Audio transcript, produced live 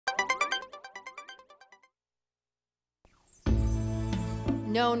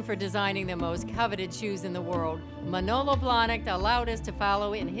Known for designing the most coveted shoes in the world, Manolo Blahnik allowed us to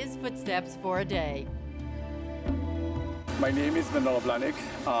follow in his footsteps for a day. My name is Manolo Blahnik.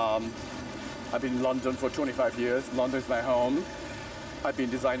 I've been in London for 25 years. London is my home. I've been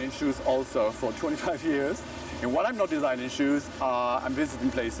designing shoes also for 25 years. And when I'm not designing shoes, I'm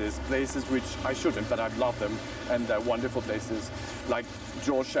visiting places which I shouldn't, but I love them. And they're wonderful places, like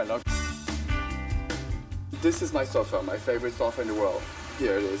George Sherlock. This is my sofa, my favorite sofa in the world.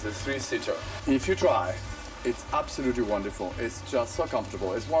 Here it is, a three-seater. If you try, it's absolutely wonderful. It's just so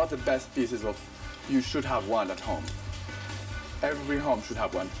comfortable. It's one of the best pieces of, you should have one at home. Every home should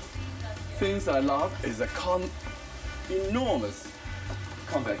have one. Things that I love is a enormous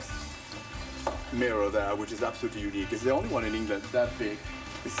convex mirror there, which is absolutely unique. It's the only one in England that big.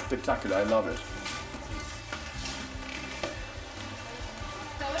 It's spectacular, I love it.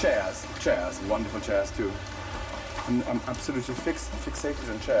 Chairs, wonderful chairs too. I'm absolutely fixated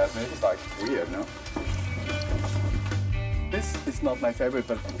on chairs. Maybe it's like weird, no? This is not my favorite,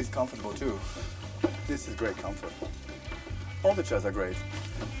 but it's comfortable too. This is great comfort. All the chairs are great.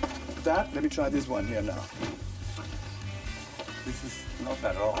 Let me try this one here now. This is not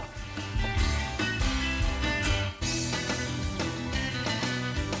bad at all.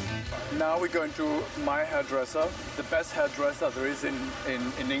 Now we're going to my hairdresser, the best hairdresser there is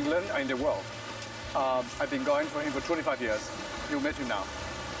in England and in the world. I've been going for him for 25 years. You met him now.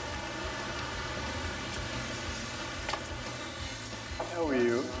 How are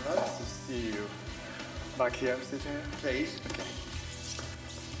you? Nice to see you. Back here, sit here. Please. Okay.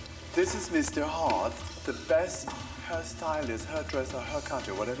 This is Mr. Hart, the best hairstylist, hairdresser, hair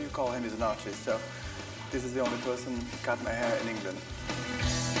cutter, whatever you call him, is an artist. So this is the only person who cut my hair in England.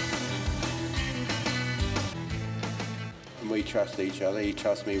 We trust each other. He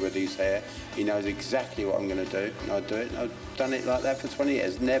trusts me with his hair. He knows exactly what I'm going to do, and I do it. And I've done it like that for 20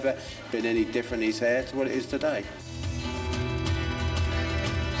 years. Never been any different, his hair, to what it is today.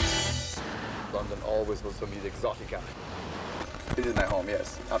 London always was for me the exotica. This is my home,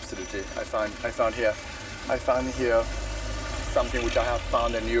 yes, absolutely. I found here something which I have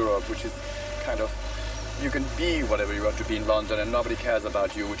found in Europe, which is kind of, you can be whatever you want to be in London, and nobody cares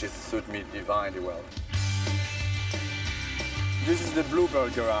about you, which is suit me divinely well. This is the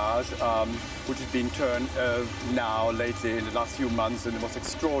Bluebird Garage, which has been turned now, lately, in the last few months, in the most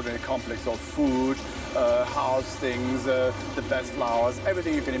extraordinary complex of food, house things, the best flowers,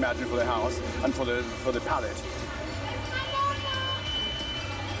 everything you can imagine for the house and for the palette.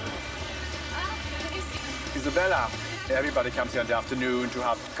 Isabella, everybody comes here in the afternoon to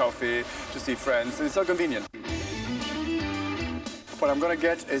have coffee, to see friends, and it's so convenient. What I'm gonna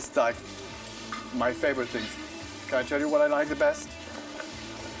get is like my favorite things. Can I tell you what I like the best?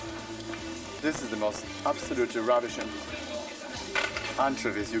 This is the most absolutely ravishing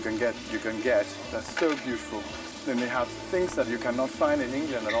anchovies you can get. They're so beautiful. Then they have things that you cannot find in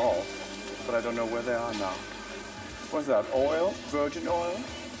England at all, but I don't know where they are now. What's that? Oil? Virgin oil?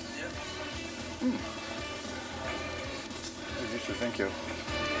 Yeah. Delicious, thank you.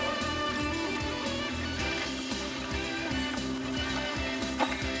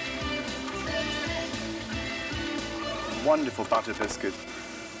 Wonderful butter biscuit.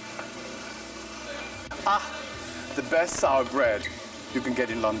 The best sour bread you can get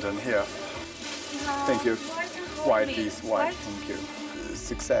in London here. Thank you. White, please. White. Thank you.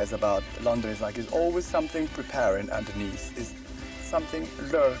 Success about London is like there's always something preparing underneath. It's something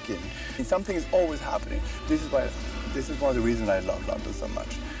lurking. Something is always happening. This is one of the reasons I love London so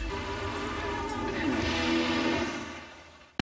much.